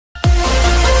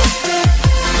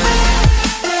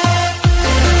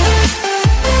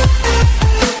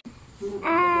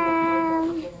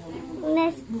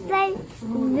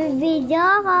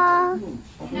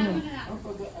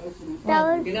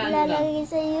Tapos lalagay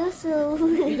sa YouTube.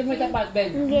 Dito mo tapat, Ben.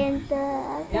 Ganito.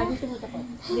 Yan, dito mo tapat.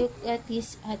 Look at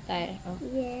his attire. Oh.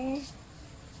 Yes.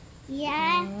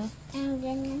 Yeah. Ang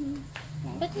ganyan.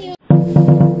 Ba't yun?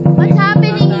 What's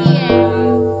happening here?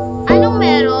 Anong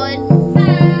meron?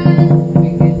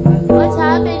 What's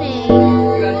happening?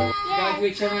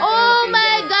 Oh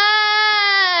my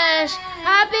gosh!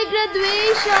 Happy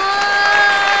graduation!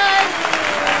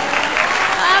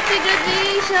 Happy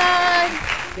graduation!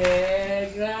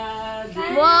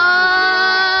 Wow!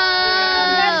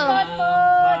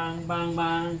 Bang, bang,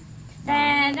 bang.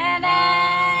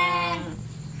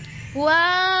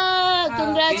 Wow!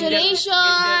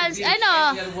 Congratulations! Ano?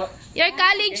 Your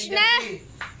college na?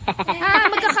 Ha?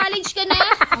 Magka-college ka na?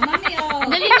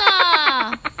 Galing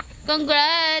ah!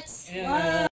 Congrats!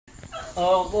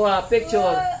 Oh, kuha,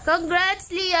 picture.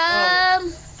 Congrats, Liam!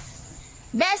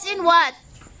 Best in what?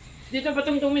 Dito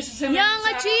patungtungin sa semen. Young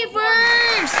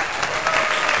Achievers!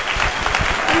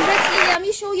 Congrats, Liam.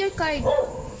 You show your card.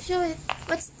 Show it.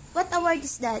 What award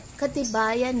is that?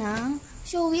 Katibayan, ha?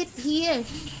 Show it here.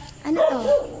 Ano to?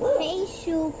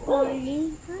 Facial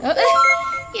police.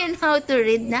 You know how to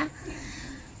read na.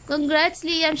 Congrats,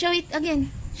 Liam. Show it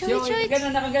again. Show it.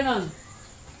 Ganon, nakaganon.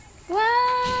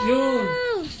 Wow! Yun.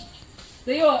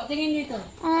 Tayo, tingin dito.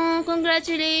 Oh,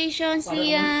 congratulations,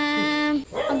 Liam.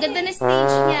 Ang ganda na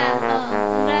stage niya. Oh,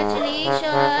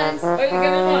 congratulations. Ay,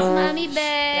 ganon mo. Mami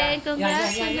Ben.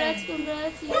 Congrats. Yay.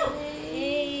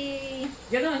 Yay.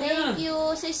 Ganon, ganon. Thank you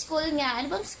sa school niya.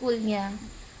 Ano bang school niya?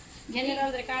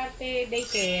 General Recarte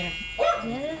Daycare.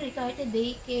 General Recarte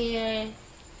Daycare.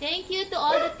 Thank you to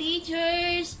all the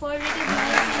teachers for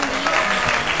recognizing me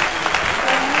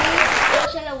for this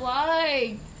special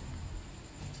award.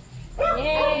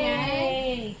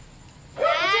 Yay!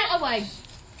 What's your award?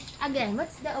 Again,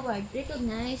 what's the award?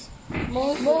 Recognize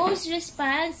most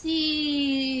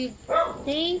responsive.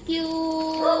 Thank you.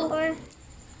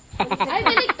 Ay,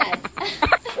 baligtad.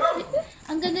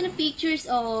 Ang ganda ng pictures,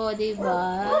 oh,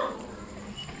 diba?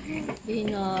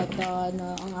 Binata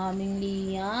na ang aming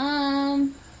Liam.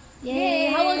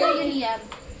 Yay! How old are you, Liam?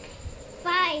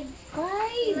 5. 5.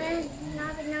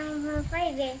 Napit na mga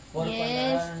 5 eh.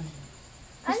 Yes.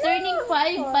 He's turning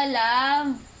 5 pa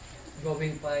lang.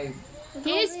 Going 5.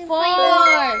 He's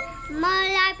 4.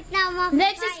 Malapit na mga 5.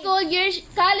 Next school year,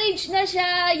 college na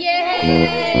siya. Yay!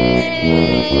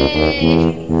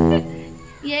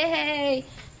 Yay!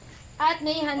 At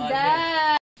may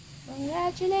handa.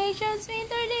 Congratulations,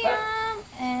 Winter Liam!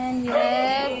 And we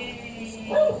have...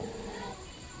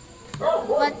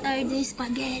 What are these?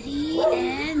 Spaghetti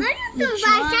and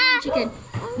lechon chicken.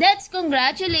 That's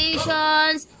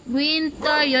congratulations,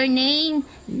 Winter. Your name,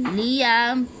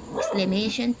 Liam!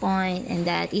 Exclamation point. And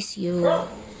that is you.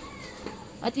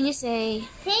 What will you say?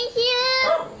 Thank you!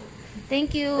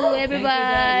 Thank you,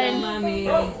 everyone. Mami.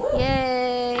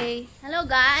 Yay! Hello,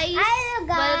 guys. Hello,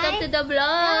 guys. Welcome to the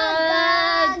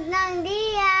vlog. Vlog ng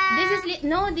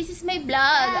Liam. This is my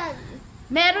vlog.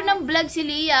 Meron ng vlog si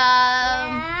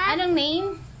Liam. Anong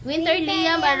name? Winter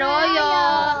Liam Arroyo.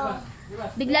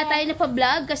 Bigla tayo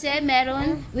napa-vlog kasi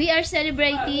meron. We are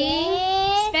celebrating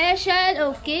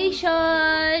special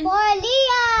occasion For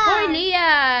Liam. for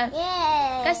Liam.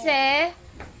 Yes. Kasi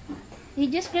he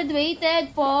just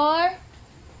graduated for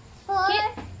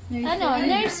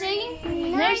nursing?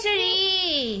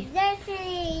 Nursery.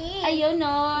 Ayun,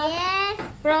 no?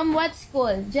 Yes. From what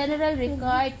school? General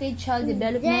Recarte Child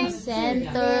Development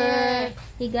Center.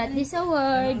 He got this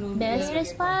award, Best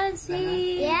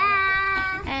Responsive.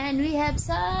 Yeah. And we have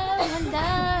some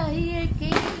handa here,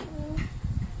 cake.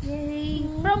 Yay.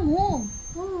 From whom?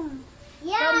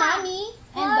 Yeah. From Mommy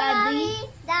and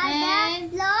Daddy.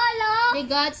 And Lolo. they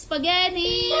got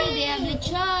spaghetti, they have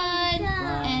lechon,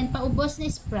 and paubos na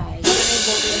Sprite.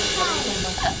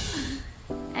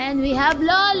 And we have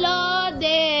Lolo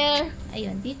there.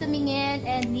 Ayun, Tito Mingel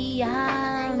and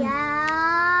Liam.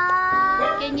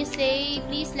 Yeah. Can you say,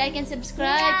 please like and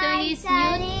subscribe to his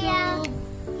YouTube?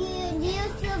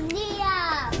 YouTube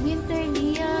Liam. Winter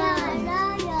Liam.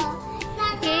 Lolo.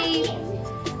 Okay,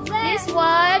 please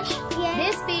watch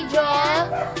this video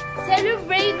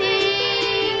celebrating.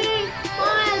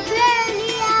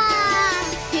 Liam.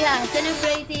 Yeah,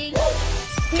 celebrating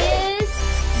his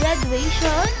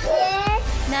graduation. Yes.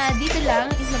 Na dito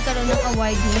lang is nagkaroon ng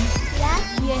awarding. Yes.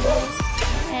 Yes.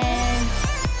 And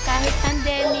kahit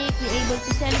pandemic, we're able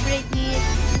to celebrate it.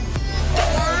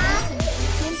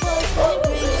 Simple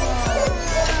celebration.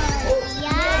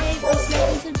 Yeah. Please like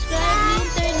and subscribe.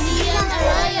 Winter Liam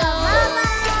Arroyo.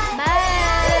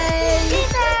 Bye!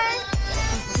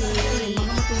 Okay.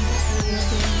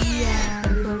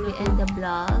 Before we end the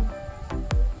vlog,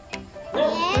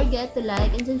 don't forget forget to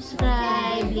like and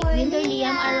subscribe. Winter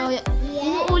Liam Arroyo.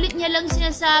 Inuulit niya lang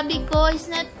sinasabi ko. He's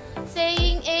not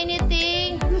saying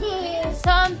anything.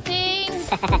 Something.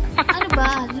 Ano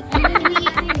ba?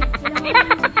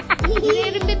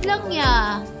 I-repeat lang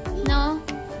niya. No?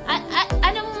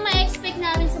 Anong ma-expect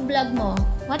namin sa vlog mo?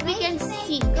 What we can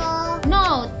see?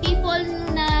 No, people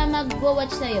na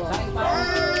mag-watch sa'yo.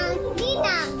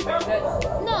 Ninang.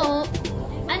 No.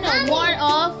 Ano, more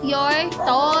of your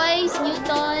toys, new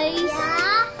toys.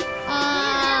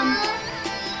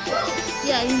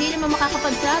 Yeah, hindi naman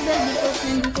makakapag-travel because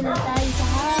nandito lang tayo sa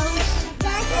house.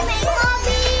 Kasi may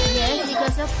COVID. Yes,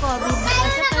 because of COVID, Pero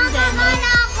because of pandemic.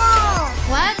 nakakagala ako.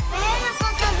 What? Pero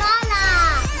nakakagala.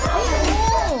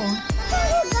 Oh.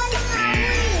 Nakakagala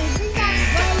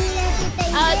ako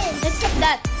eh. Except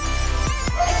that.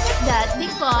 Except that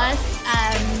because,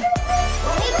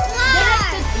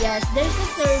 yes, there's a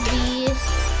service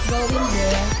going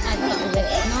there at pauwi,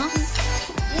 no?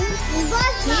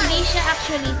 Hindi siya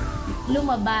actually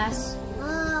lumabas.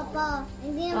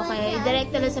 Hindi naman Okay, siya.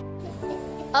 direct lang sa...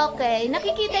 Okay,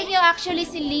 nakikita niyo actually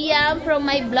si Liam from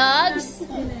my vlogs.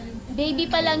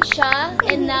 Baby pa lang siya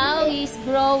and now he's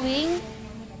growing.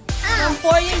 From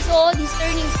 4 years old, he's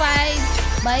turning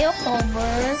 5 by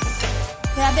October.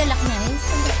 Grabe, laki niya.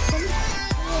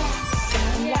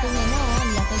 Ang laki niya, no?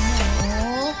 Ang laki niya,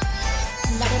 oh.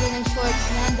 Ang laki rin ng shorts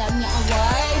niya. Ang dami niya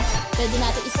awards. Pwede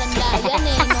natin isandayan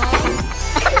eh, no?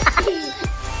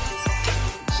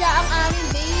 Siya ang aming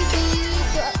baby.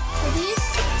 So this?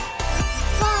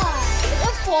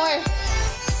 4.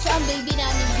 Siya ang baby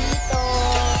namin dito.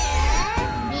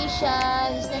 Hindi siya.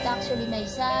 He's not actually my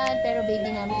son, pero baby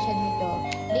namin siya dito.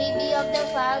 Baby of the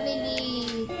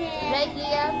family. Right,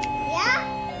 Liam? Yeah?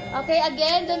 Okay,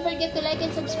 again, don't forget to like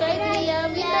and subscribe, Liam.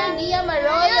 Winter Liam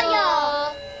Arroyo.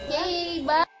 Okay,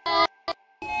 bye.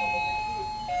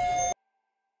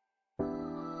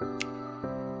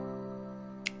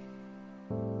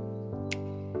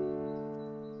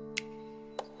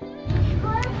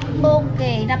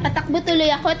 Okay, napatakbo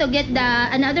tuloy ako to get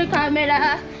another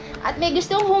camera. At may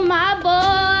gustong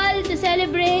humabol to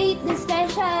celebrate the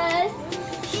special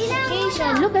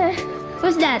occasion. Look at,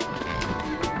 who's that?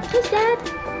 Who's that?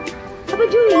 Papa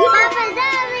Joey. Papa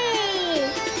Dami!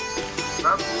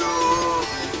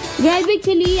 Galbig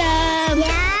si Liam.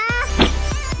 Yeah?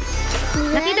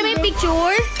 Nakita mo yung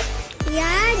picture?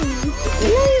 Yan.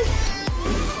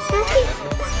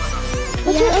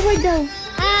 What's your award daw?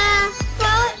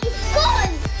 For school!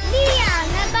 Liya,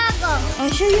 na bago. Oh,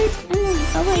 show you.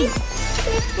 Award.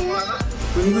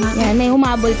 Yan, may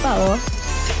humabol pa, oh.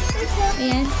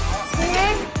 Ayan.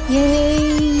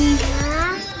 Yay!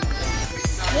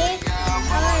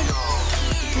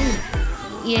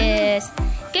 Yes.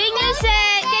 Can you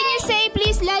say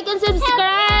please like and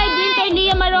subscribe? Winter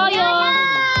Liam Arroyo.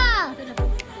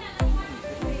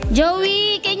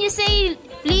 Joey, can you say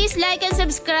please like and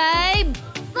subscribe?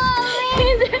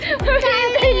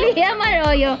 Winter Liam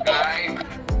Arroyo.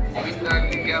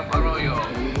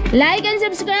 Like and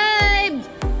subscribe.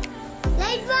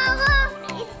 Like mo ako.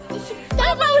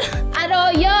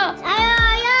 Arroyo.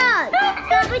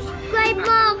 Subscribe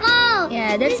mo ako.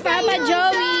 Yeah, that's Papa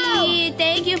Joey.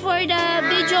 Thank you for the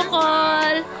video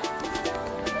call.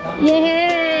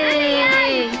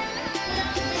 Yay!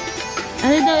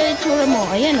 Ano daw yung tsura mo?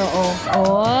 Ayan, oo.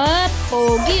 Oh,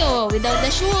 pogi, oh. Without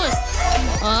the shoes.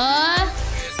 Oh.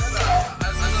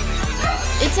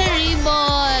 It's a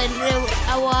ribbon.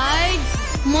 Award.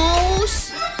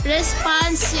 Most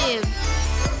responsive.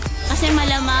 Kasi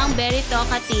malamang very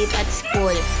talkative at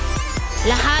school.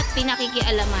 Lahat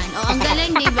pinakikialaman. Oh, ang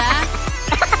galing, di ba?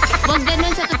 Huwag ganun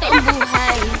sa totoong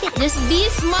buhay. Just be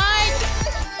smart.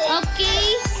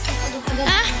 Okay?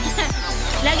 Ah?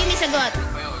 Lagi may sagot.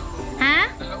 Ha?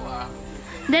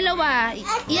 Dalawa.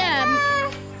 Yeah.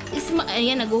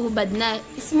 Ayan, naguhubad na.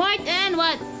 Smart and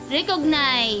what?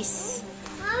 Recognize.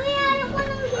 Mami, ano ko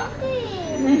ng hiti?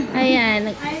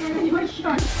 Ayan.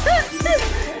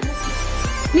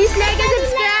 Please like and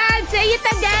subscribe. Say it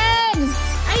again.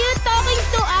 Are you talking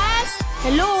to us?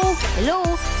 Hello? Hello?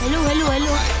 Hello, hello,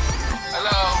 hello.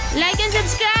 Hello. Like and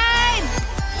subscribe.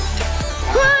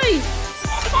 Hoy!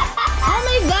 Oh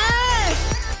my gosh!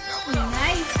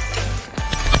 Nice.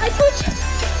 Ay, puch!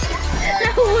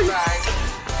 Nahul.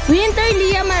 Winter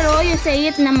Liam Arroyo, say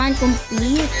it naman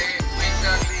complete.